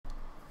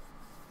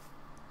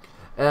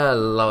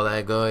Hello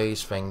there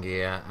guys, Feng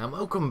here, and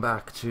welcome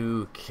back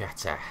to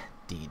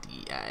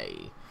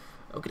DDA.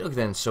 Okay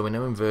then, so we're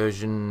now in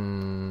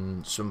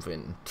version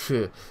something,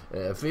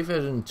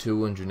 version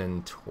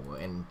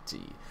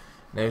 220.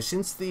 Now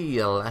since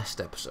the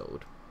last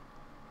episode,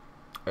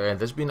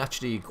 there's been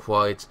actually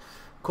quite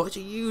a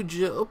huge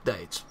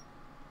update.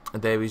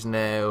 There is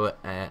now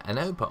an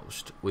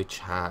outpost which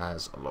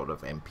has a lot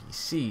of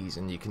NPCs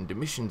and you can do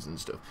missions and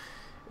stuff.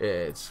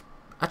 It's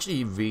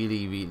actually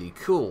really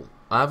cool.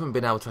 I haven't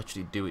been able to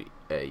actually do it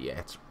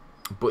yet,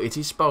 but it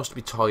is supposed to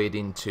be tied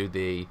into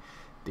the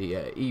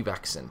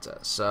evac center.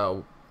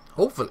 So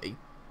hopefully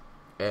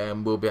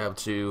we'll be able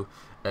to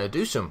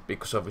do some,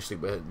 because obviously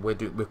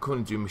we're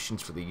currently doing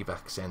missions for the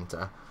evac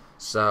center.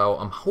 So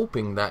I'm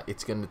hoping that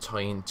it's going to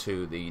tie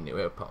into the new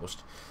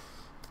outpost,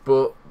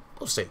 but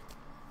we'll see.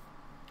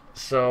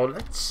 So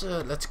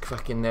let's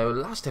crack in now.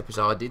 Last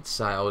episode I did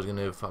say I was going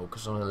to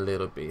focus on a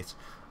little bit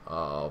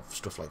of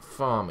stuff like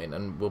farming,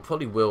 and we'll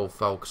probably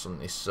focus on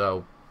this.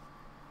 So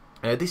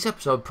this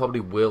episode probably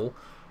will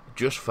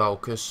just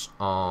focus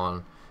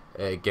on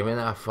getting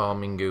our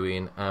farming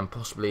going and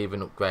possibly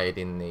even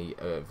upgrading the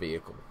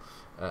vehicle.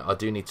 I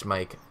do need to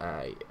make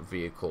a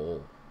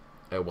vehicle,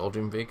 a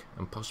welding rig,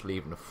 and possibly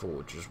even a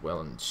forge as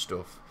well and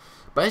stuff.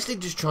 Basically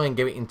just try and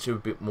get it into a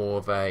bit more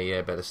of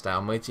a better style.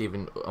 I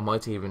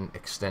might even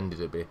extend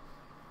it a bit.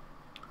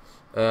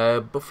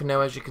 But for now,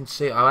 as you can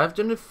see, I've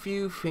done a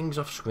few things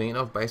off screen.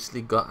 I've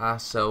basically got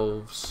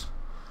ourselves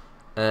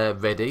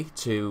ready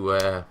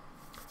to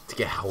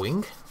get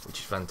hoeing,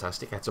 which is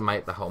fantastic. I had to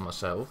make the hoe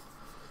myself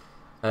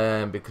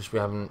because we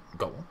haven't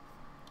got one.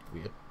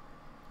 Weird.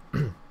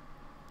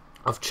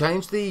 I've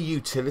changed the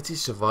utility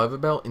survivor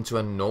belt into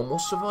a normal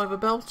survivor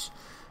belt,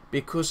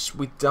 because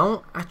we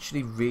don't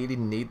actually really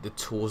need the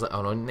tools that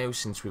are on now,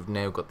 since we've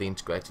now got the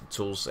integrated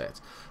tool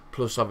set.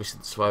 Plus,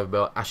 obviously, the survivor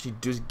belt actually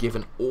does give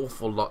an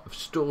awful lot of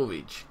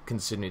storage,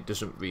 considering it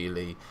doesn't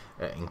really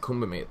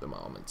encumber me at the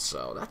moment.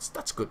 So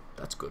that's good.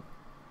 That's good.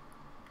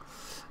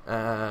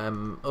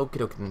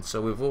 Okay. Then.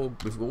 So we've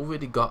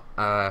already got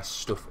our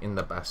stuff in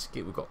the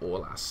basket. We've got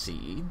all our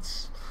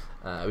seeds.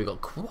 We've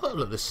got quite a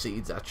lot of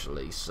seeds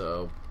actually.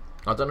 So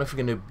I don't know if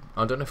we're gonna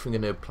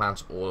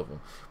plant all of them.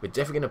 We're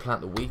definitely gonna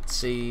plant the wheat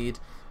seed,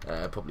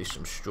 probably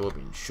some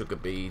strawberry and sugar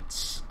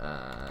beets,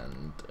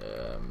 and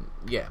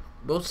yeah,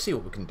 we'll see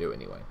what we can do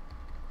anyway.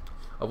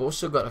 I've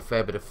also got a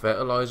fair bit of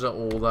fertilizer,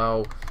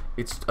 although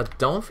I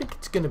don't think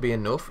it's gonna be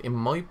enough. It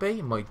might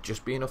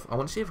just be enough. I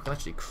want to see if I can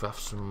actually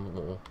craft some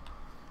more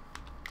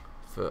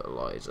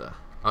fertilizer.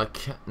 I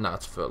can't. No,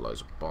 it's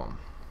fertilizer bomb.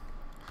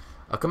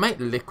 I can make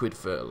liquid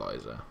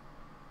fertilizer,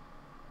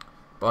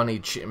 but I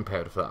need chitin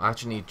powder for that. I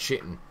actually need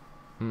chitin.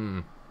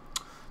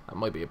 That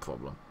might be a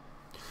problem.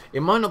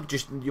 It might not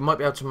just. You might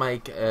be able to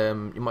make.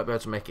 You might be able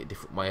to make it a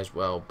different way as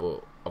well.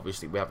 But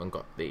obviously, we haven't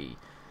got the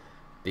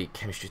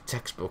chemistry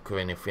textbook or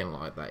anything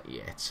like that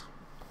yet.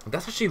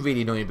 That's actually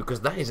really annoying,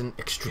 because that is an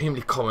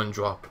extremely common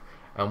drop,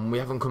 and we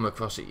haven't come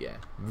across it yet.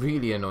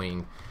 Really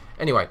annoying.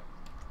 Anyway,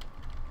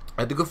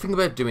 the good thing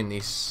about doing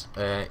this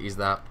is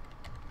that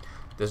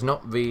there's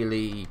not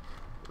really.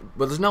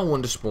 Well, there's no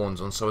wonder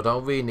spawns on, so I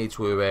don't really need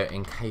to worry about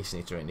encasing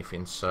it or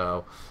anything.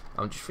 So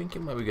I'm just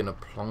thinking where we're going to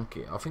plonk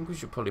it. I think we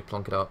should probably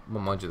plonk it out. Well,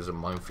 mind you, there's a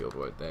minefield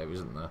right there,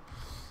 isn't there?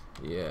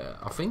 Yeah,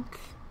 I think.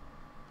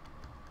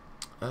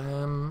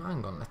 Hang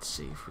on, let's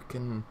see if we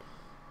can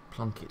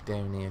plonk it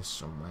down here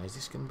somewhere. Is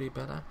this going to be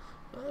better?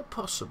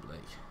 Possibly.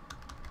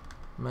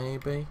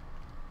 Maybe.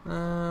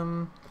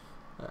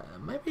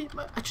 Maybe.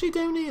 Actually,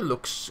 down here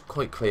looks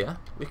quite clear.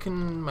 We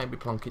can maybe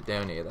plonk it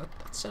down here.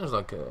 That sounds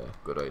like a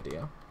good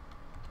idea.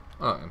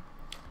 Alright,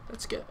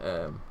 let's get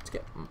farming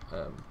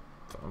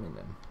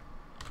then.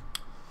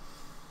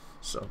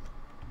 So,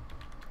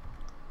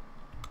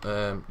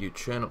 you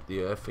churn up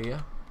the earth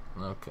here.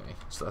 Okay,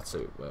 so that's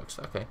how it works.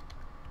 Okay,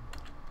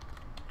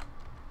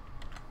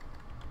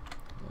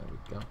 there we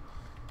go.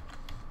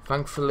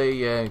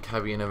 Thankfully,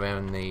 carrying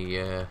around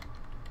the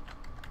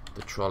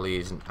trolley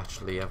isn't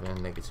actually having a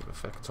negative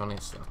effect on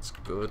it, so that's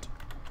good.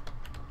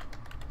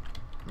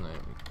 There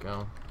we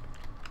go.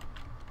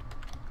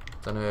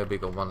 Don't know how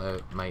big I want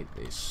to make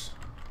this.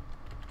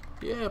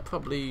 Yeah,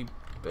 probably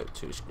about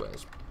 2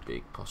 squares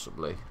big,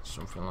 possibly.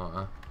 Something like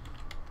that.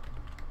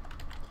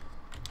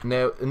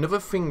 Now, another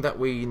thing that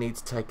we need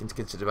to take into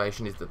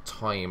consideration is the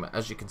time.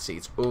 As you can see,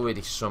 it's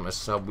already summer,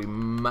 so we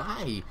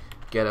may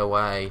get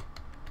away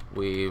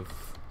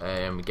with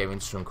getting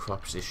some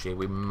crops this year.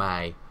 We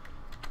may.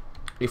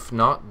 If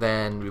not,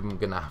 then we're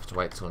going to have to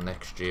wait till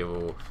next year,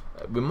 or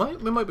we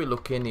might be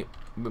looking.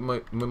 We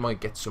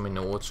might get some in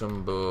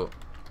autumn, but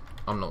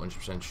I'm not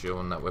 100% sure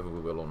on that, whether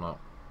we will or not.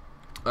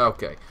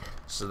 Okay,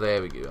 so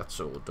there we go. That's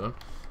all done.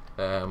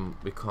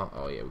 We can't.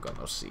 Oh yeah, we've got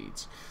no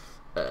seeds.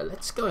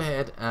 Let's go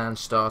ahead and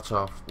start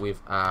off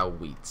with our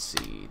wheat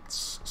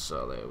seeds.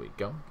 So there we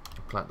go.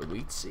 Plant the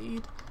wheat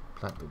seed.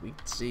 Plant the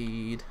wheat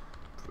seed.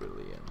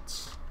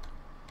 Brilliant.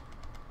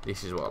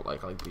 This is what I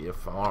like to be a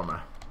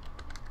farmer.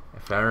 A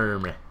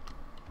farmer.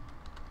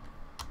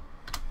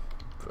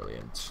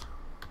 Brilliant.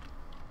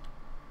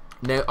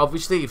 Now,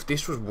 obviously, if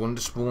this was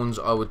Wonder Spawns,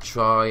 I would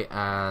try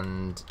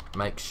and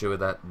make sure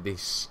that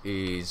this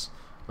is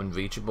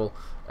unreachable.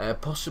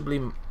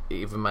 Possibly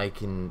even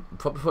making,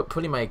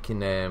 probably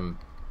making,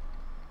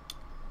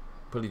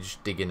 probably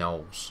just digging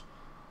holes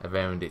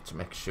around it to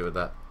make sure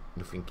that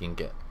nothing can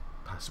get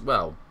past.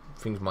 Well,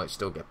 things might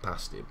still get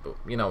past it, but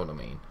you know what I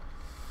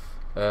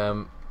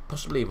mean.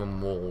 Possibly even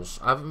walls.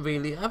 I haven't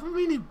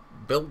really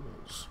built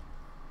walls.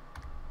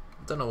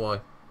 Don't know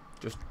why.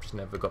 Just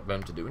never got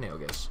round to doing it, I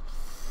guess.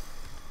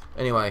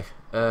 Anyway,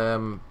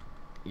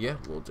 yeah,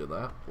 we'll do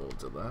that. We'll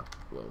do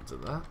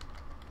that.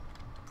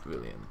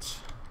 Brilliant.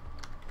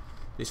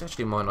 This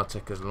actually might not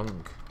take as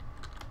long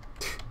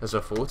as I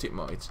thought it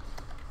might.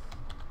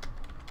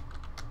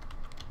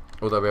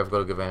 Although we have got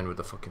to go around with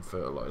the fucking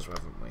fertilizer,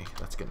 haven't we?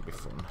 That's going to be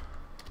fun.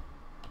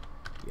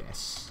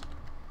 Yes.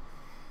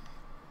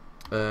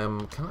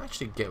 Can I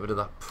actually get rid of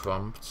that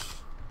prompt?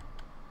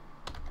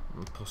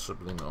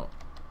 Possibly not.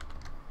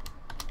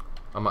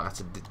 I might have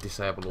to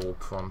disable all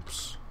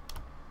prompts.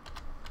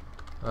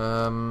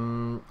 I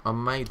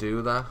may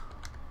do that.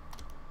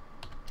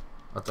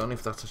 I don't know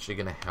if that's actually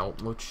going to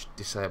help much,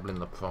 disabling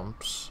the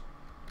prompts.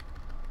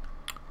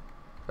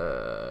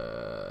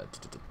 I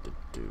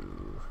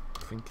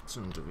think it's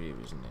under here,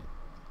 isn't it?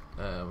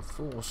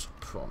 Force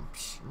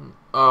prompts.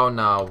 Oh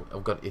no,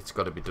 it's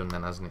got to be done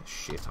then, hasn't it?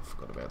 Shit, I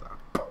forgot about that.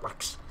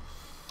 Bollocks.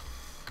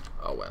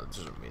 Oh well, it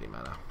doesn't really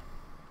matter.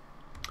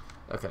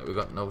 Okay, we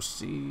got no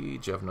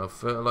seeds, you have no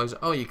fertilizer.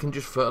 Oh, you can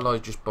just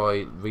fertilize just by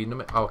reading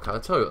them. Oh, okay, I'll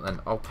tell you what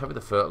then, I'll carry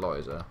the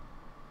fertilizer.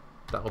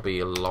 That'll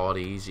be a lot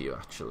easier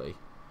actually.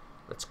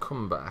 Let's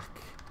come back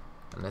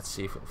and let's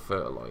see if it'll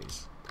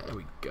fertilize. There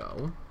we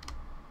go.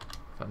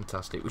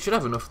 Fantastic. We should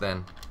have enough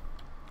then,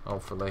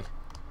 hopefully.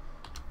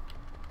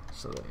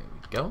 So there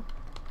we go.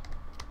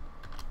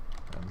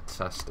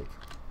 Fantastic.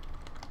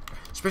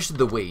 Especially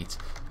the wheat.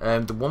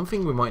 The one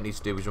thing we might need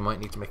to do is we might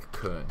need to make a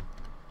kern.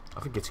 I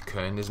think it's a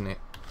kern, isn't it?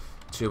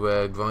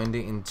 To grind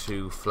it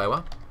into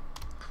flour,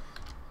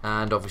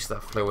 and obviously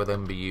that flour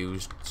then be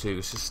used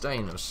to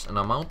sustain us. And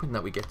I'm hoping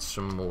that we get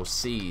some more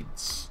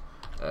seeds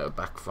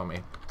back from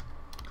it,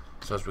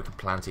 so as we can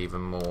plant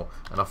even more.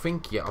 And I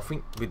think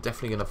we're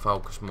definitely going to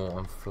focus more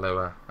on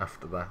flour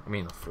after that. I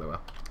mean, not flour,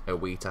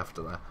 wheat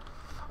after that.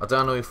 I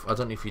don't know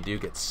if you do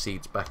get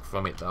seeds back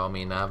from it though. I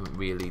mean, I haven't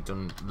really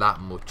done that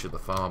much of the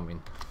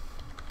farming.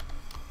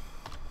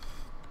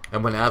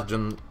 And when I've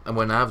done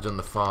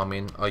the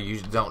farming, I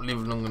usually don't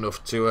live long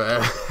enough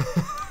to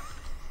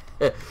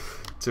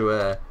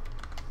to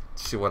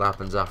see what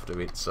happens after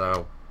it.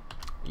 So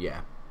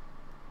yeah.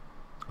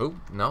 Oh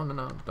no,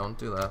 don't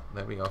do that.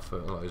 There we go,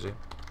 fertilize it.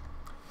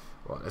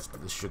 Right, let's do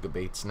the sugar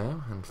beets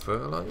now and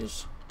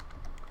fertilize.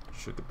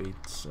 Sugar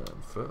beets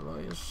and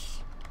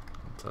fertilize.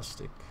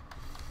 Fantastic.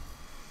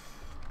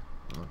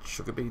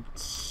 Sugar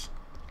beets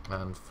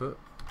and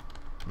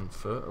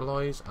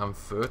fertilize and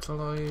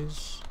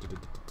fertilize.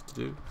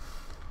 Okie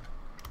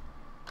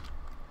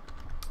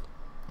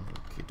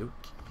dokie.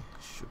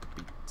 Sugar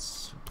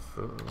beets,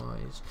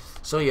 fertilize.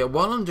 So yeah,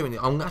 while I'm doing it,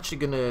 I'm actually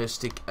gonna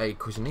stick a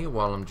cuisine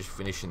while I'm just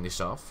finishing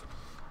this off,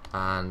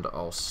 and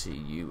I'll see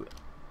you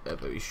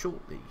very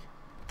shortly.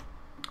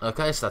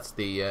 Okay, so that's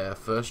the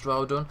first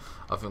row done.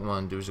 I think what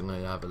I'm doing is I'm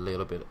gonna have a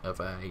little bit of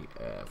a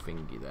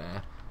thingy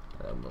there.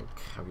 We'll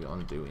carry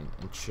on doing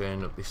and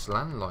churn up this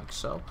land like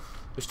so.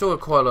 We've still got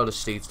quite a lot of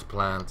seeds to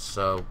plant,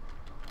 so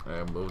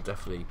we'll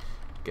definitely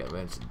get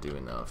around to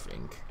doing that, I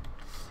think.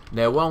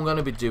 Now what I'm going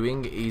to be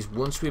doing is,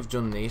 once we've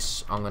done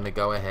this, I'm going to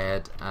go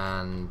ahead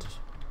and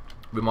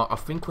I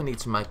think we need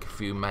to make a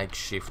few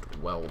makeshift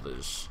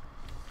welders,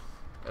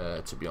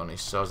 to be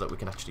honest, so that we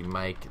can actually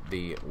make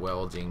the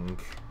welding,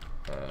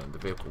 the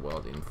vehicle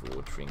welding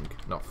forging,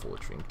 not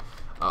forging.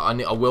 I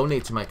will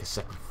need to make a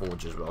second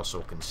forge as well, so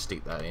I can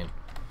stick that in.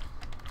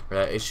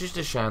 It's just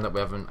a shame that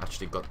we haven't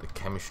actually got the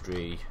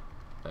chemistry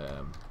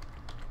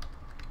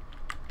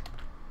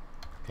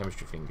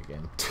thing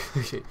again.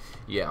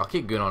 Yeah, I'll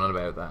keep going on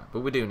about that, but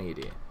we do need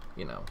it,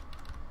 you know,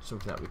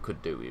 something that we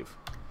could do with,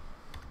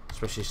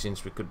 especially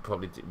since we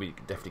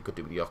definitely could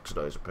do with the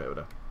oxidizer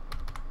powder.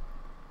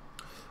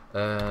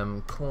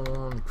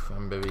 Corn,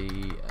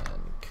 cranberry,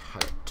 and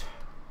carrot.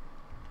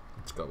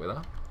 Let's go with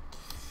that.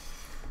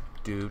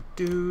 Do.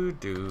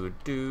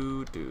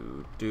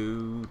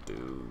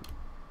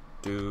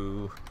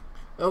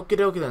 Okie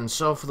dokie then,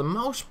 so for the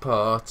most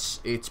part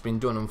it's been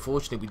done.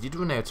 Unfortunately we did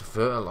run out of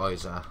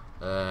fertilizer,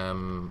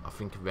 I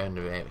think around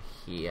about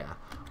here,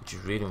 which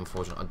is really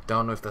unfortunate. I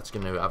don't know if that's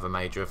going to have a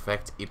major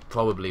effect. It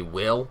probably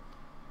will,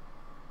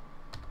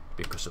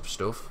 because of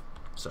stuff,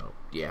 so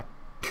yeah.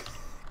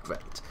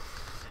 Great.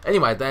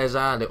 Anyway, there's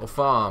our little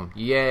farm.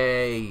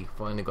 Yay,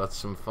 finally got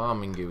some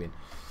farming going.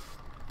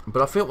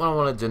 But I think what I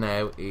want to do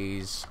now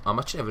is, I'm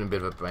actually having a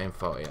bit of a brain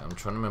fart here. I'm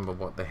trying to remember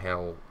what the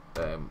hell,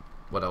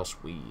 what else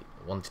we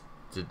wanted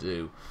to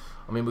do.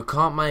 I mean, we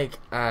can't make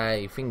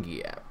a thingy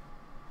yet.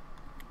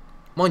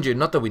 Mind you,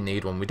 not that we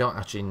need one. We don't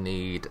actually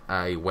need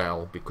a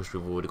well, because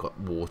we've already got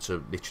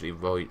water literally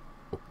right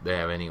up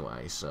there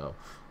anyway, so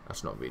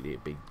that's not really a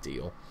big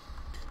deal.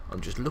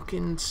 I'm just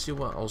looking to see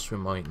what else we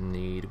might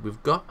need.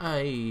 We've got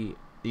a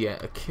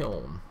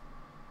kiln.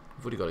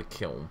 We've already got a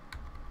kiln.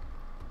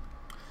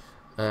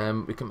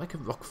 We can make a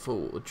rock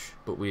forge,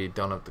 but we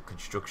don't have the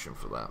construction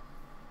for that.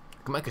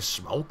 We can make a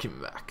smoking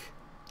rack.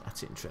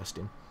 That's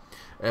interesting.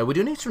 We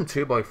do need some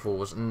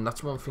 2x4s, and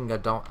that's one thing I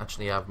don't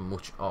actually have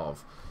much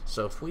of.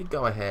 So if we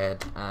go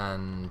ahead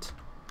and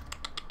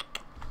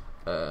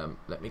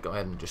let me go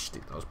ahead and just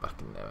stick those back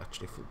in there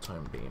actually for the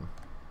time being.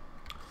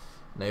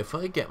 Now if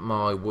I get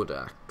my wood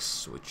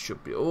axe, which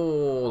should be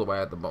all the way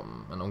at the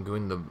bottom, and I'm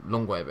going the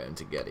long way around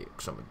to get it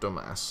because I'm a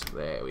dumbass.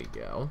 There we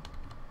go.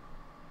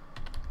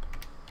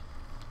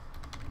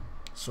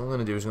 So what I'm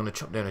going to do is I'm going to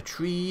chop down a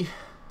tree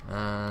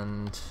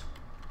and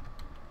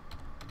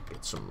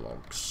get some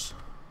logs.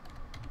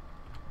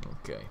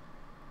 Okay.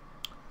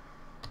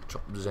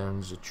 Chop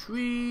down the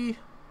tree.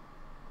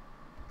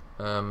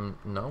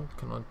 No,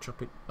 can I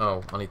chop it?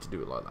 Oh, I need to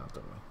do it like that,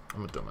 don't I?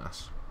 I'm a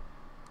dumbass.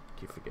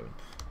 Keep forgiving.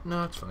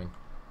 No, it's fine.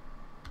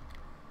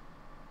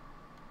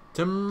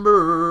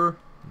 Timber.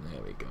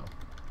 There we go.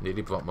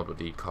 Nearly blocked my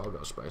bloody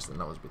cargo space, then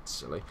that was a bit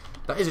silly.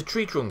 That is a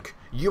tree trunk.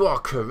 You are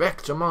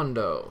correct,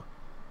 Armando.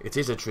 It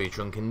is a tree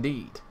trunk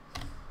indeed.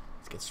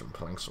 Let's get some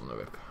planks on the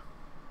rip.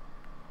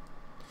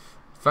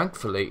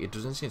 Thankfully, it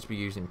doesn't seem to be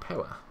using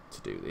power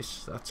to do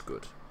this. That's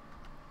good.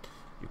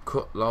 You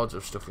cut loads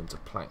of stuff into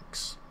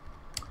planks.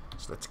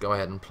 So let's go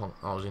ahead and plonk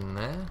those in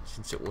there,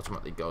 since it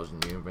automatically goes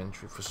in your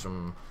inventory for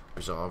some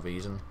bizarre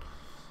reason.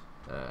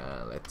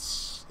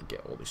 Let's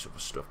get all this other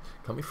stuff.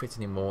 Can we fit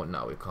any more?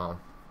 No, we can't.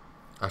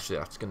 Actually,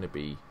 that's going to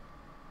be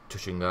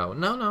touch and go.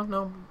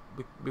 No.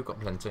 We've got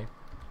plenty.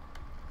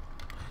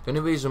 The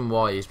only reason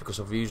why is because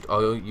I used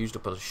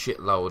up a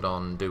shitload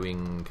on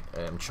doing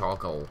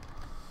charcoal,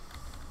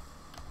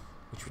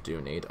 which we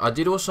do need. I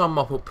did also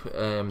mop up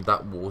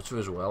that water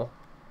as well.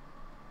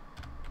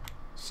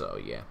 So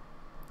yeah,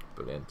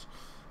 brilliant.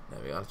 There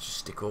we go. Let's just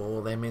stick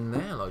all them in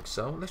there like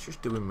so. Let's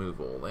just do remove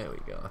all. There we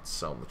go. That's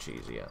so much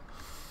easier.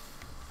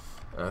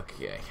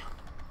 Okay.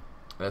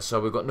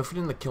 So we've got nothing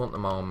in the kiln at the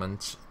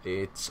moment.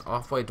 It's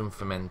halfway done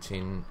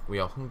fermenting. We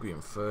are hungry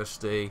and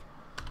thirsty.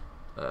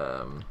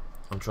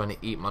 I'm trying to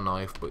eat my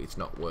knife, but it's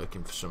not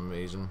working for some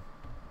reason.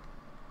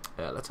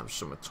 Let's have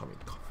some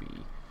atomic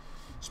coffee.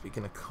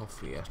 Speaking of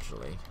coffee,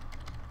 actually,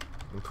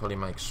 we can probably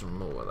make some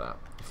more of that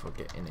if I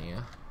get in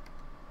here.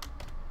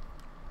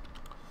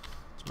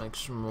 Let's make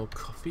some more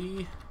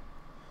coffee.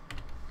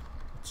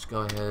 Let's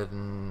go ahead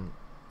and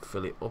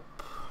fill it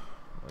up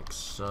like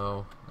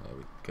so. There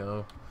we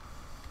go.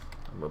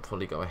 And we'll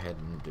probably go ahead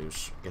and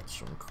get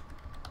some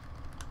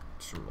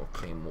more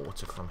clean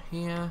water from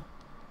here.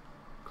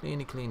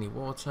 Cleany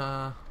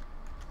water.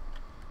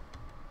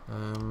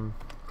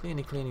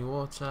 Cleany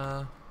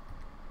water.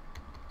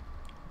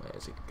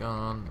 Where's it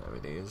gone? There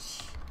it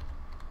is.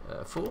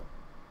 4?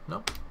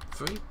 No,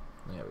 3.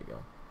 There we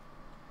go.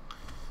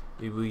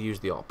 We will use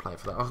the art plate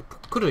for that. I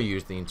could have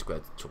used the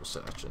integrated tool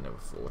set. Actually, never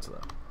thought of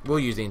that. We'll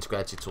use the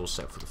integrated tool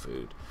set for the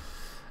food.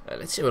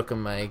 Let's see what I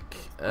can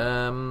make.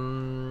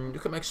 You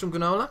can make some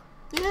granola.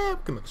 Yeah,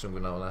 we can make some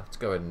granola. Let's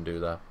go ahead and do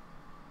that.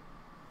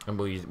 And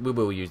we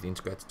will use the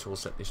integrated tool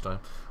set this time.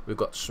 We've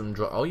got some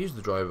dry. I'll use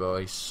the dry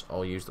rice.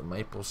 I'll use the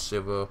maple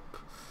syrup,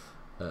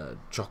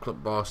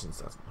 chocolate bar since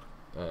that's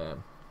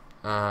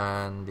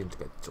and the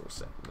integrated tool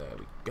set. There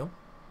we go.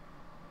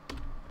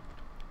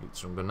 Eat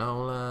some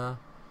granola.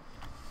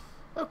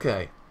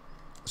 Okay,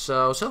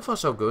 so far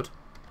so good.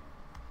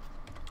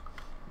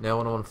 Now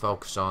what I want to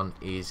focus on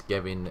is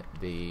getting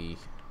the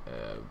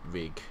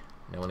rig.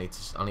 Now I need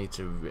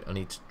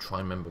to try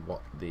and remember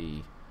what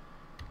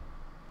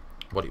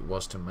it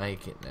was to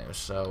make it now.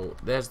 So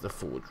there's the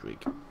forge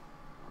rig.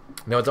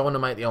 Now I don't want to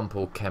make the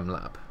on-pool chem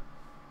lab.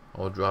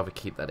 I would rather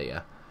keep that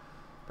here.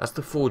 That's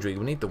the forge rig.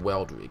 We need the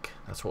weld rig.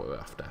 That's what we're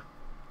after.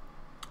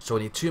 So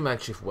we need 2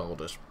 makeshift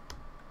welders.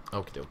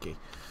 Okie dokie.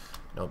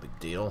 No big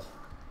deal.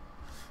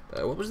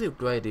 What was the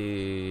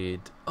upgraded...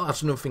 Oh,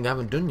 that's another thing I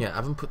haven't done yet. I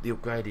haven't put the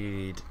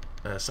upgraded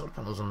solar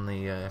panels on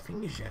the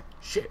fingers yet.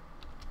 Shit.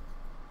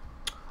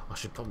 I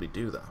should probably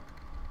do that.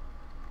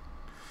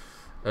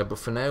 But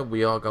for now,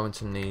 we are going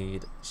to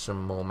need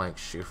some more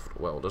makeshift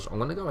welders. I'm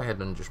going to go ahead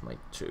and just make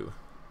 2.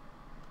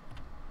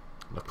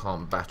 I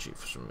can't batch it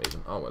for some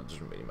reason. Oh, well, it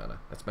doesn't really matter.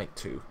 Let's make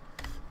 2.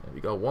 There we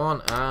go.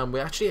 1. And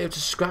we're actually able to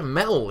scrap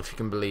metal, if you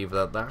can believe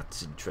that.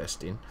 That's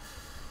interesting.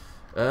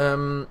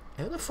 How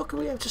the fuck are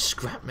we able to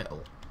scrap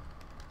metal?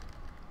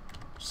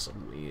 So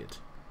weird.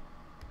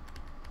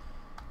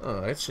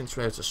 Alright, since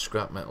we're able to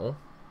scrap metal,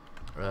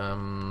 have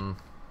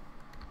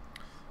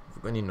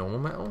we got any normal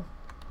metal?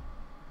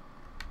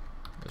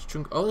 There's a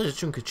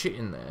chunk of chit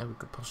in there. We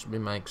could possibly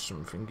make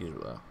some thingies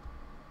with that.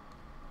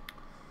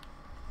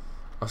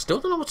 I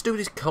still don't know what to do with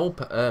this coal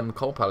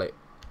pallet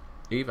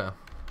either.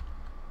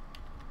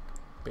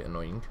 Bit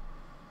annoying.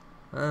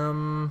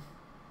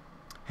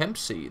 Hemp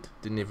seed.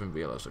 Didn't even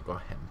realise I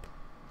got hemp.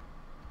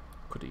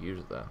 Could have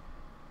used that.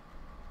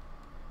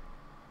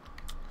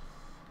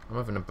 I'm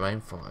having a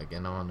brain fart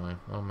again, aren't I?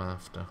 What am I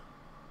after?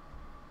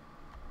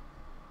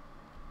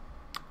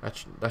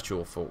 That's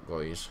your fault,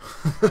 guys.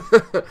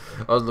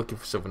 I was looking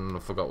for something and I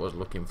forgot what I was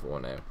looking for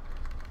now.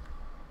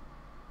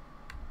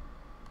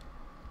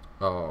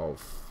 Oh,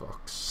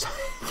 fuck's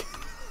sake.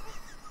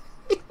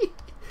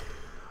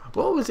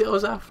 What was it I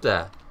was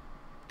after?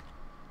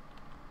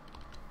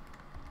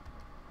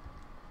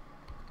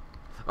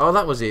 Oh,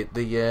 that was it.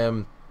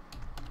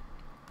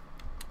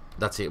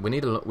 That's it. We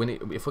need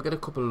if I get a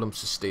couple of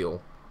lumps of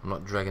steel. I'm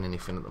not dragging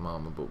anything at the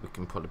moment, but we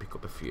can probably pick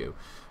up a few.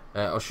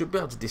 I should be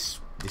able to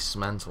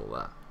dismantle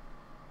that.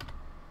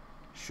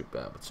 Should be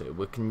able to.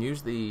 We can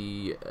use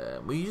the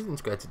we use the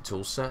integrated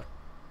tool set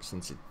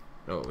since it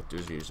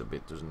does use a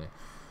bit, doesn't it?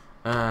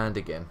 And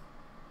again,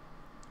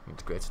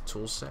 integrated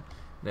tool set.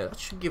 Now that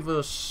should give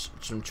us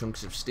some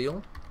chunks of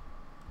steel.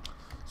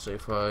 So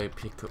if I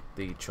pick up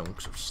the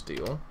chunks of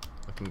steel,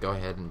 I can go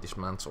ahead and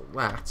dismantle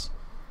that.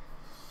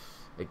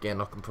 Again,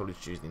 I can probably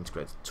choose the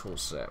integrated tool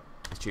set.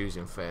 It's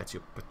using 30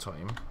 up per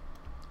time.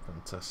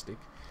 Fantastic.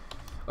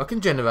 I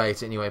can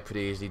generate it anyway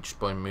pretty easily just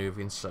by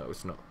moving, so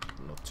it's not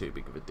too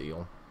big of a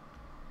deal.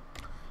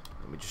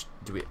 Let me just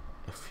do it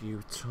a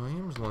few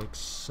times like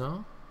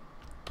so.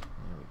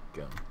 There we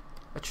go.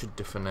 That should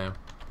do for now.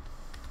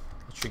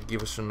 That should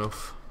give us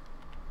enough.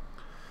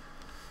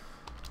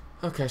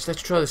 Okay, so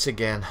let's try this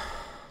again.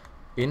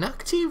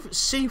 Inactive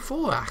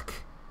C4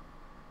 hack.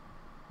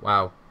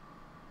 Wow.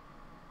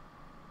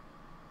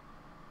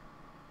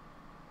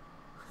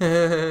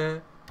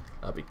 That'd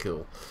be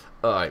cool.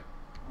 Alright.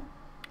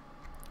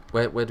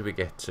 Where do we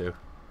get to?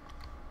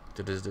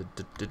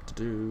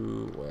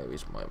 Where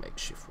is my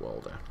makeshift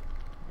welder?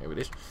 Here it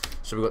is.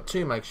 So we've got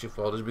 2 makeshift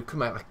welders. We could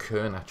make that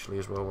kern actually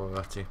as well while we're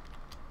at it.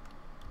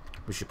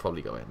 We should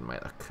probably go ahead and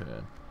make that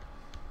kern.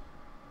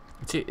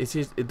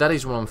 That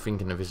is what I'm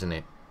thinking of, isn't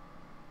it?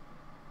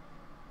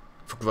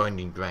 For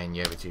grinding grain,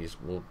 yeah it is.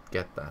 We'll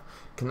get that.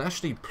 Can I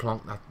actually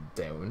plonk that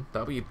down?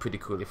 That'd be pretty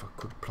cool if I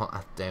could plonk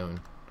that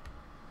down.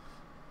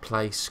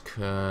 Place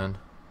kern.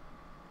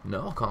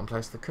 No, I can't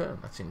place the kern.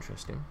 That's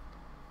interesting.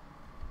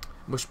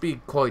 Must be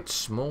quite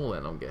small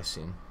then, I'm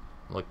guessing.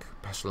 Like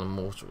pestle and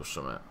mortar or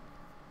something.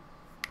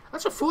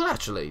 That's a fool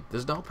actually.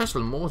 There's no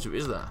pestle and mortar,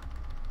 is there?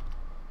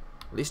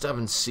 At least I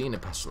haven't seen a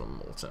pestle and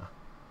mortar.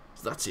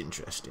 So that's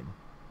interesting.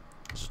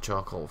 There's a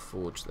charcoal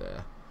forge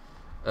there.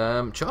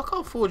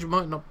 Charcoal forge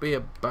might not be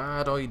a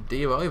bad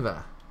idea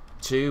either.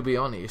 To be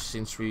honest,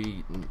 since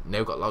we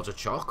now got loads of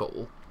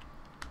charcoal.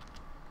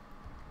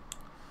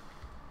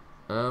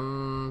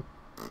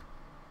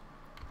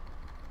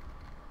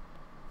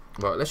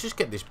 Right, let's just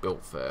get this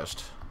built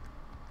first.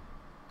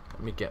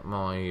 Let me get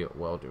my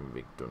welding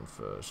rig done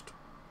first.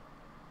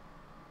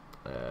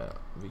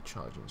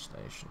 Recharging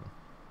station.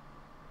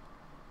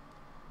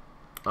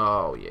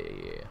 Oh,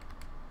 yeah.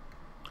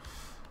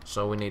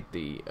 So we need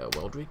the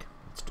weld rig.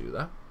 Let's do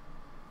that.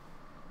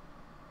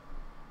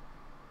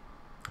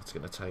 It's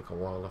going to take a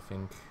while, I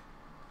think.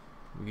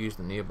 We use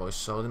the nearby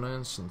soldering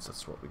iron since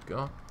that's what we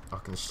got. I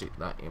can stick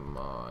that in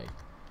my...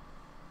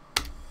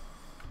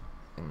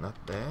 in that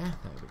there.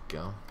 There we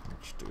go.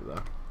 Let's do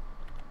that.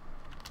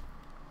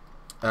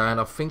 And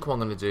I think what I'm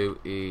going to do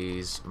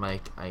is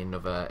make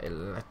another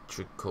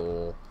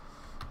electrical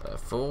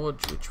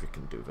forge, which we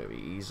can do very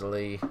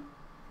easily.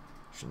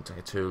 Shouldn't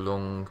take too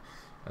long.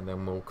 And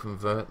then we'll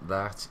convert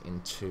that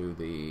into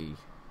the...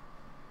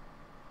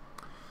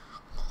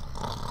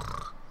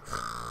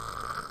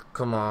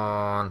 Come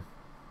on.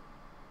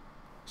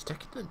 It's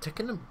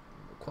taking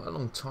quite a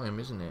long time,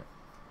 isn't it?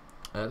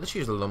 Let's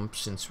use a lump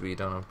since we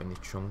don't have any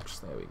chunks.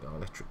 There we go.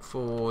 Electric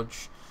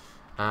forge.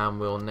 And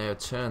we'll now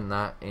turn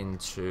that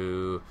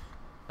into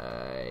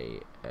a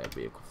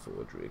vehicle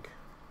forge rig.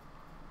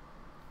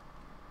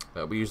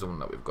 We use the one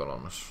that we've got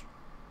on us.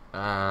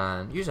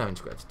 And use our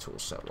integrated tool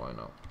set, why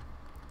not?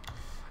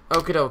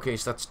 Okay,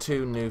 so that's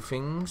 2 new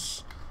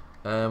things.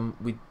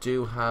 We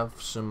do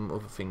have some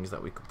other things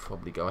that we could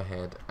probably go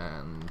ahead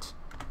and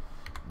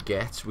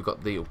get. We've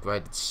got the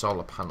upgraded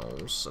solar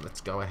panels, so let's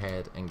go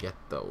ahead and get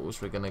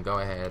those. We're going to go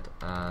ahead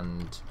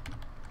and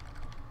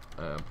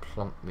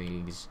plonk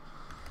these.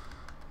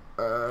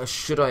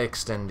 Should I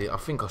extend it? I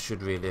think I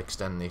should really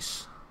extend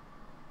this.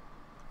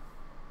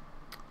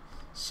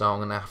 So I'm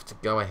going to have to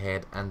go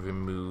ahead and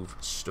remove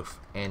stuff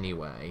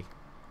anyway.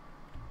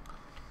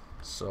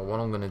 So what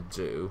I'm going to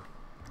do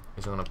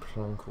is I'm going to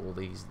plonk all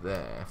these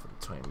there for the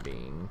time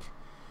being.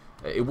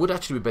 It would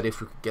actually be better if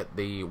we could get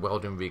the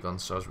welding rig on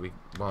so as we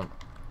won't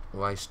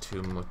waste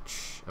too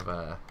much of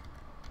our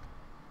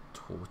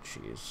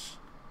torches.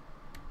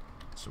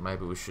 So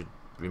maybe we should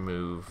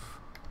remove...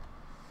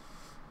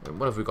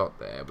 What have we got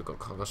there? We've got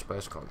cargo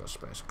space, cargo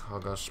space,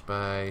 cargo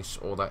space.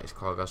 All that is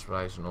cargo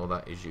space and all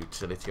that is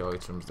utility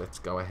items. Let's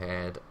go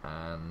ahead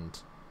and...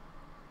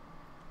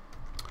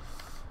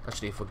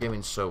 Actually, if we're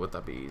going so, would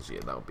that be easier?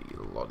 That would be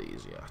a lot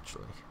easier,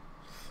 actually.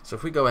 So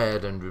if we go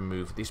ahead and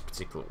remove this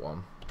particular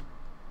one,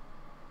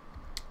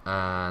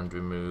 and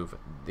remove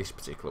this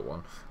particular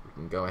one, we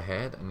can go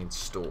ahead and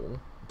install.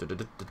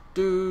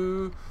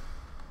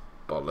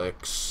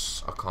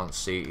 Bollocks! I can't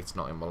see. It's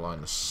not in my line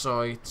of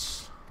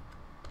sight.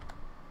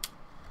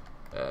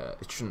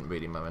 It shouldn't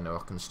really matter now, I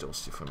can still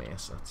see from here,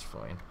 so that's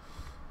fine.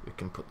 We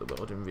can put the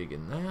welding rig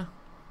in there,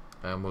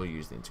 and we'll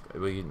use the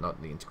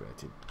not the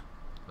integrated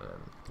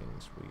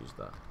things, we'll use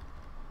that.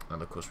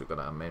 And of course we've got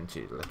our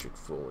mounted electric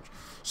forge.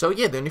 So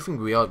yeah, the only thing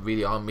we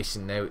really are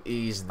missing now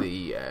is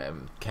the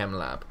chem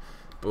lab,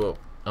 but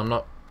I'm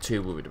not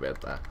too worried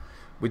about that.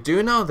 We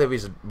do know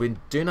there's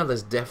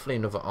definitely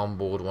another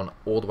onboard one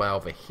all the way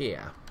over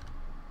here,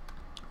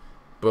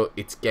 but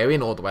it's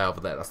going all the way over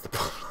there. That's the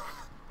problem.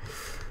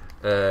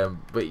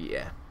 But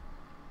yeah,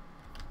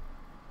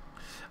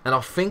 and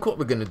I think what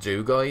we're gonna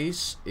do,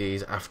 guys,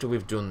 is after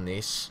we've done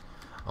this,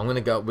 I'm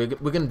gonna go. We're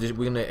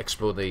gonna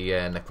explore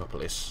the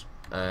necropolis.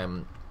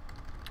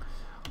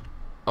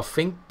 I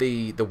think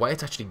the way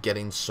to actually get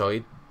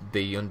inside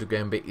the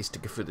underground bit is to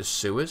go through the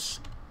sewers,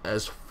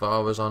 as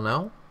far as I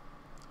know.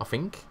 I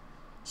think.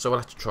 So I'll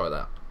have to try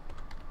that,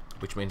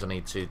 which means I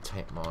need to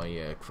take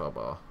my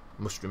crowbar.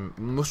 Must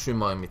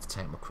remind me to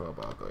take my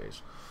crowbar,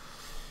 guys.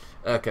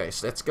 Okay,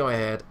 so let's go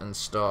ahead and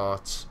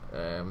start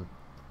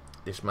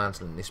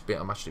dismantling this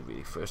bit. I'm actually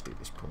really thirsty at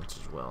this point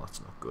as well.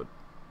 That's not good.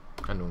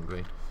 And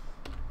hungry.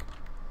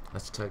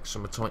 Let's take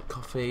some atomic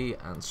coffee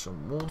and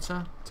some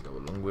water to go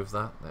along with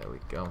that. There we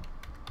go.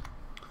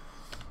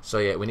 So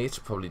yeah, we need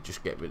to probably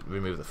just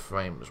remove the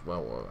frame as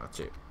well while we're at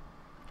it,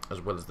 as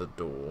well as the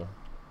door.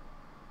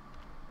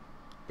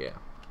 Yeah,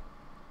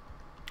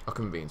 I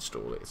can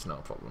reinstall it, it's not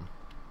a problem.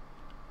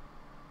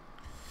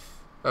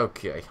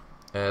 Okay,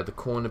 the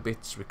corner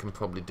bits we can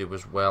probably do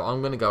as well.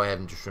 I'm going to go ahead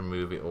and just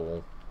remove it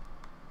all,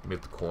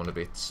 remove the corner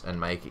bits, and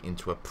make it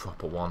into a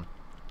proper one.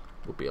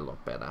 Would be a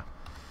lot better.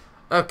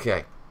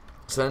 Okay,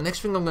 so the next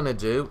thing I'm going to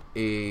do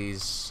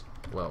is,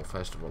 well,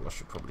 first of all, I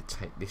should probably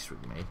take this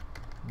with me.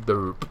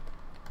 Derp.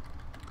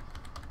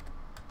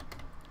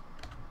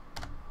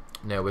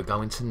 Now we're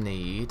going to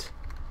need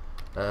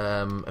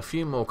a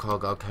few more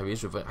cargo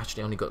carriers. We've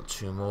actually only got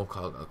 2 more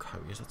cargo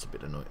carriers. That's a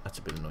bit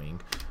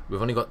annoying.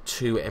 We've only got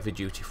 2 heavy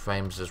duty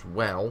frames as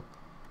well.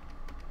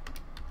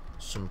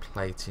 Some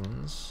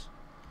platings.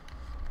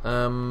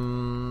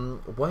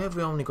 Why have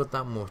we only got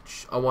that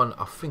much?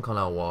 I think I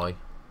know why.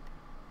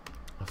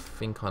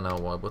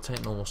 We'll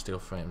take normal steel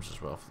frames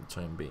as well for the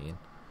time being.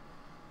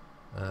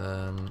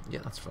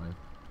 Yeah, that's fine.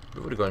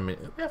 We have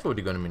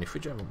already got a mini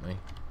fridge, haven't we?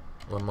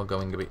 Or am I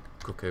going a bit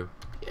cuckoo?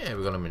 Yeah,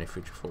 we got a mini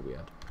fridge before we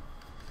had.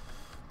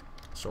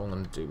 So what I'm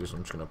going to do is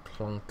I'm just going to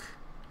plonk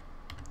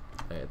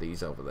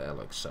these over there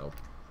like so.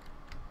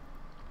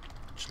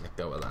 Just let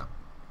go of that.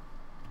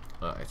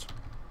 Alright.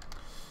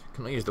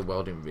 Can I use the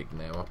welding rig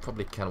now? I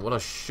probably can. What I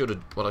should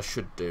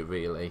do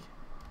really.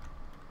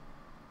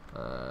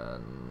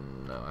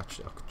 No,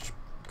 actually,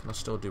 can I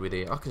still do it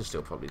here? I can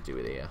still probably do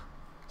it here.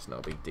 It's not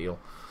a big deal.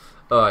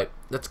 Alright,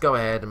 let's go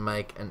ahead and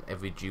make an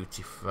heavy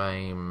duty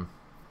frame.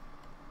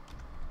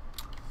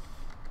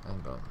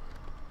 Hang on.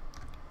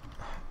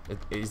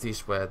 Is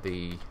this where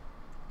the...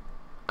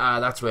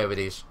 that's where it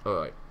is.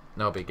 Alright,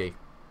 no biggie.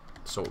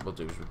 So what we'll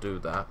do is we do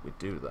that.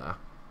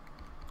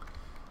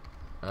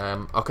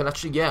 I can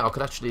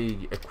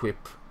actually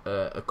equip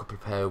a couple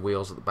of pair of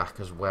wheels at the back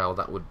as well.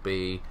 That would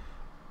be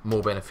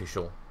more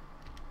beneficial,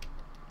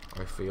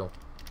 I feel.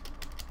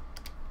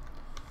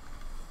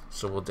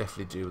 So we'll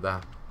definitely do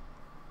that.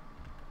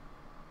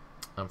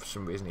 And for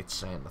some reason it's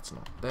saying that's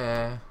not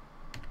there.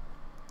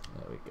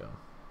 There we go.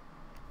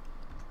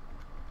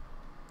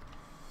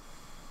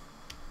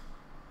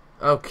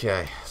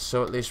 Okay,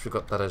 so at least we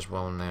got that as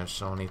well now,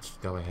 so I need to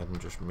go ahead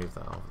and just move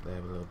that over there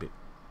a little bit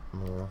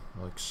more,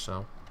 like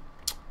so.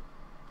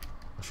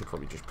 I should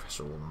probably just press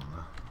all on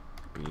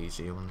that. Be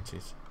easier, wouldn't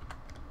it?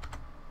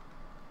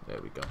 There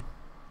we go.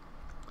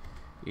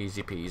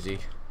 Easy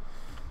peasy.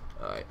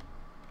 Alright.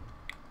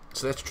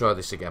 So let's try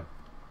this again.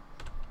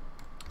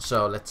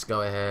 So let's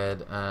go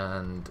ahead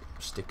and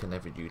stick an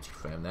heavy duty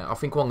frame there. I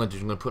think what I'm going to do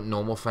is I'm going to put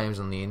normal frames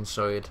on the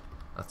inside.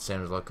 That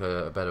sounds like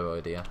a better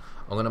idea.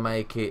 I'm going to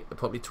make it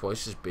probably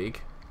twice as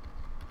big,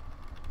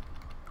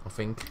 I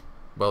think.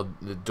 Well,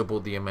 double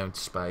the amount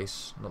of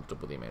space. Not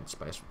double the amount of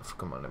space. What the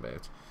fuck am I on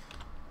about?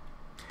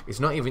 It's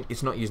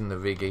not using the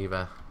rig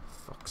either.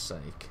 Fuck's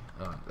sake.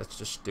 Alright, let's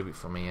just do it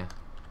from here.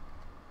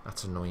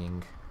 That's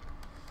annoying.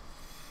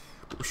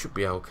 But we should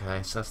be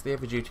okay. So that's the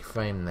heavy duty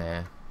frame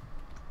there.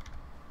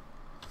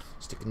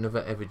 Stick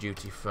another heavy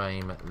duty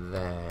frame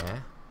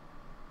there.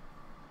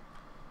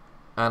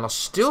 And I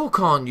still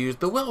can't use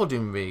the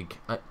welding rig.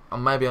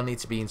 Maybe I need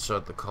to be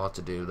inside the car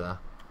to do that.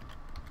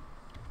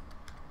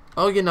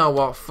 Oh, you know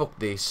what? Fuck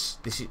this.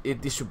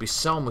 This would be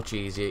so much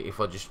easier if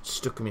I just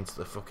stuck them into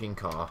the fucking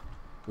car.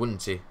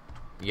 Wouldn't it?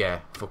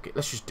 Yeah, fuck it.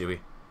 Let's just do it.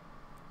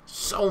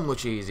 So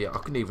much easier. I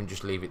couldn't even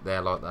just leave it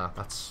there like that.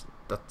 That's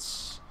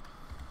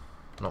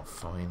not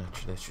fine,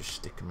 actually. Let's just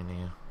stick them in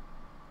here.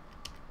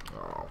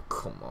 Oh,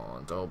 come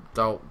on.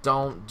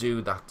 Don't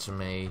do that to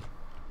me.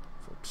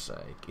 Fuck's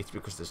sake. It's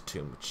because there's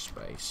too much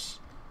space.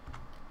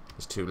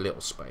 There's too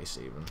little space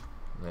even.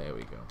 There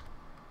we go.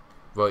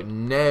 Right,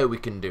 now we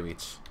can do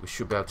it. We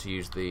should be able to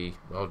use the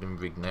welding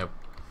rig now.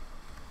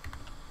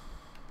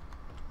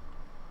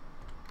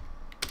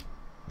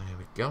 There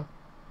we go.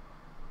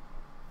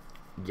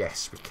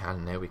 Yes, we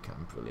can now. We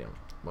can. Brilliant.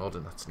 Well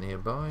done. That's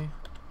nearby.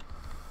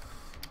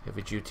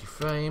 Heavy duty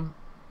frame.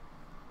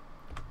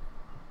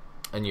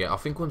 And yeah, I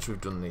think once we've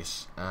done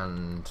this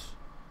and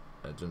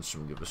done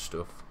some other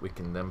stuff, we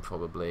can then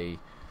probably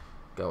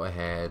go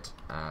ahead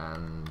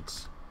and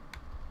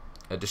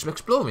do some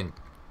exploring.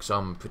 Because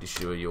I'm pretty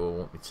sure you'll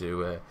want me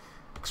to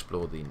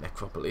explore the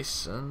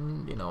necropolis,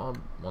 and you know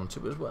I want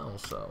to as well.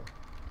 So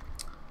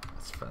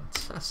that's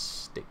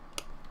fantastic.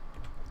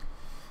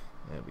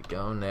 There we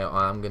go. Now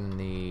I'm going to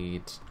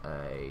need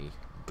a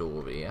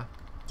door here,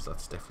 so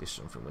that's definitely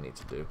something we need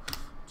to do.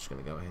 I'm just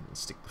going to go ahead and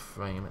stick the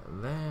frame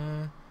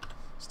there.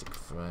 Stick a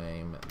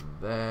frame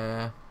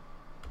there,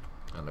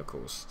 and of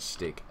course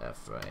stick a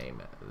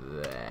frame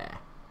there.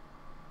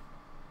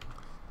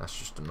 That's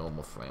just a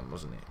normal frame,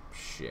 wasn't it?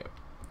 Shit.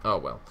 Oh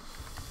well.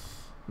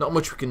 Not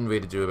much we can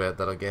really do about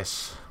that, I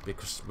guess,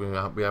 because we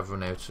have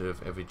run out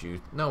of heavy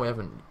duty. No, we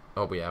haven't.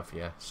 Oh, we have,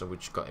 yeah. So we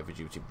just got heavy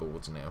duty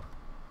boards now.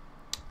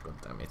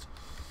 God damn it.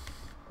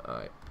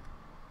 Alright.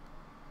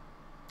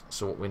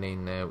 So what we need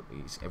now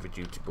is heavy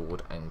duty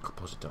board and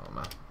composite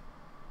armor.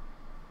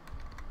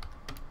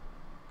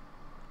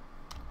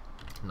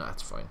 No,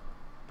 that's fine.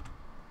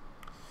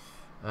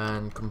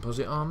 And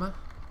composite armor.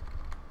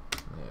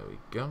 There we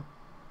go.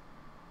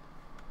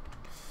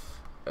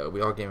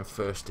 We are getting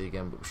thirsty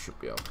again, but we should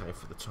be okay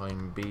for the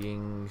time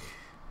being.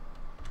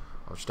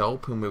 I'm just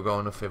hoping we've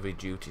got enough heavy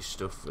duty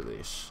stuff for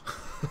this.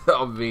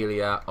 I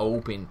really are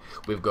hoping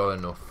we've got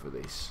enough for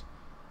this.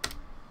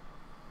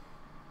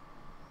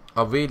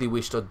 I really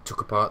wished I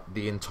took apart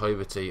the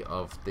entirety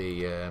of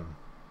the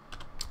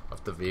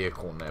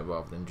vehicle now,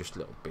 rather than just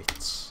little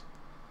bits.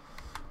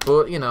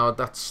 But, you know,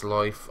 that's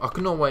life. I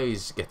can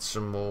always get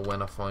some more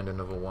when I find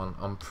another one.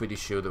 I'm pretty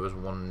sure there was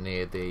one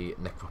near the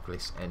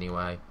necropolis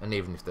anyway. And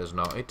even if there's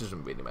not, it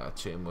doesn't really matter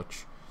too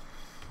much.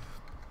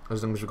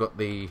 As long as we've got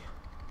the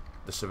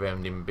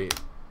surrounding bit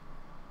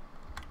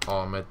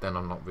armoured, then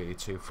I'm not really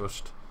too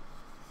fussed.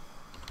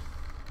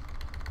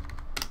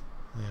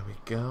 There we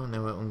go.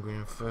 Now we're hungry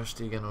and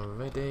thirsty again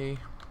already.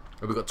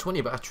 Oh, we've got 20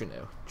 battery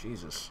now.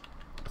 Jesus.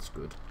 That's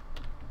good.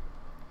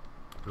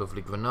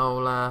 Lovely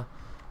granola.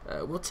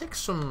 We'll take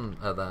some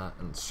of that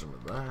and some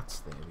of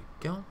that. There we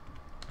go.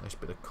 Nice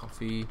bit of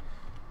coffee,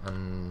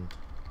 and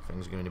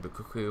things are going a bit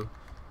cuckoo.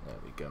 There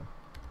we go.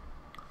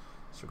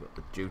 So we've got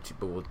the duty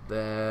board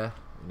there.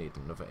 We need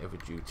another heavy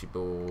duty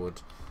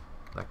board.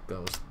 That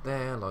goes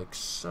there like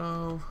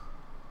so.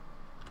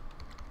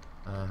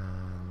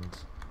 And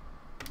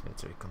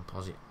military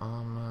composite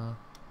armor.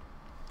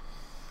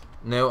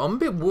 Now I'm a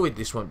bit worried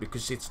this one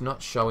because it's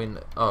not showing.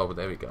 Oh,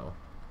 there we go.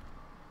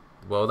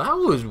 Well, that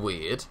was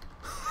weird.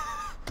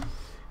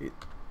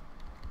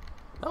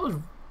 That was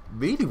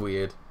really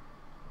weird.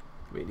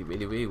 Really,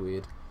 really, really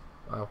weird.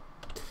 Wow.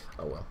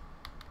 Oh well.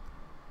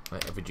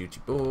 Right, heavy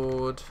duty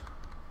board.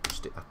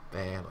 Stick that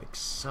there like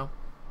so.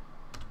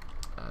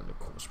 And of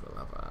course we'll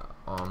have our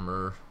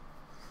armor.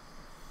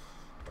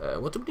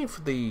 What do we need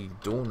for the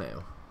door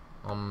now?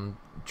 I'm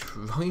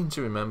trying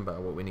to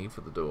remember what we need for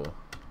the door.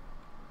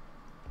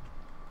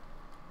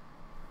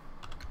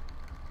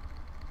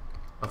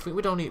 I think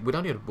we don't need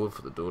a board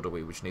for the door, do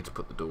we? We just need to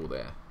put the door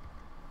there.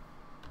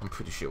 I'm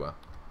pretty sure.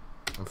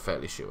 I'm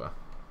fairly sure.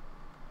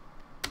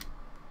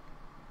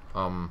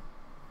 Like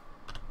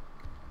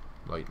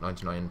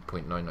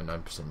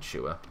 99.999%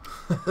 sure.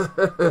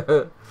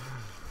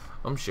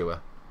 I'm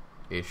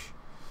sure-ish.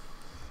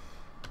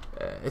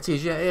 It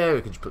is, yeah,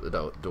 we can just put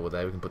the door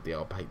there. We can put the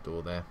opaque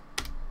door there.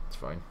 It's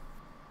fine.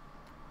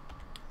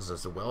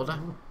 There's a welder.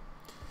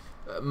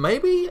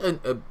 Maybe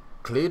a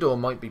clear door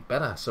might be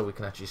better, so we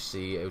can actually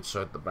see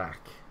outside the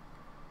back.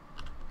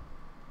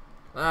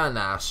 Ah,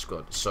 nah,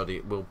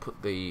 sorry. We'll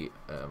put the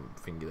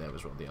thingy there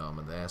as well, the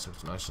armour there, so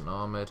it's nice and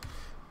armoured.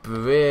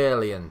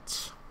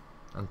 Brilliant.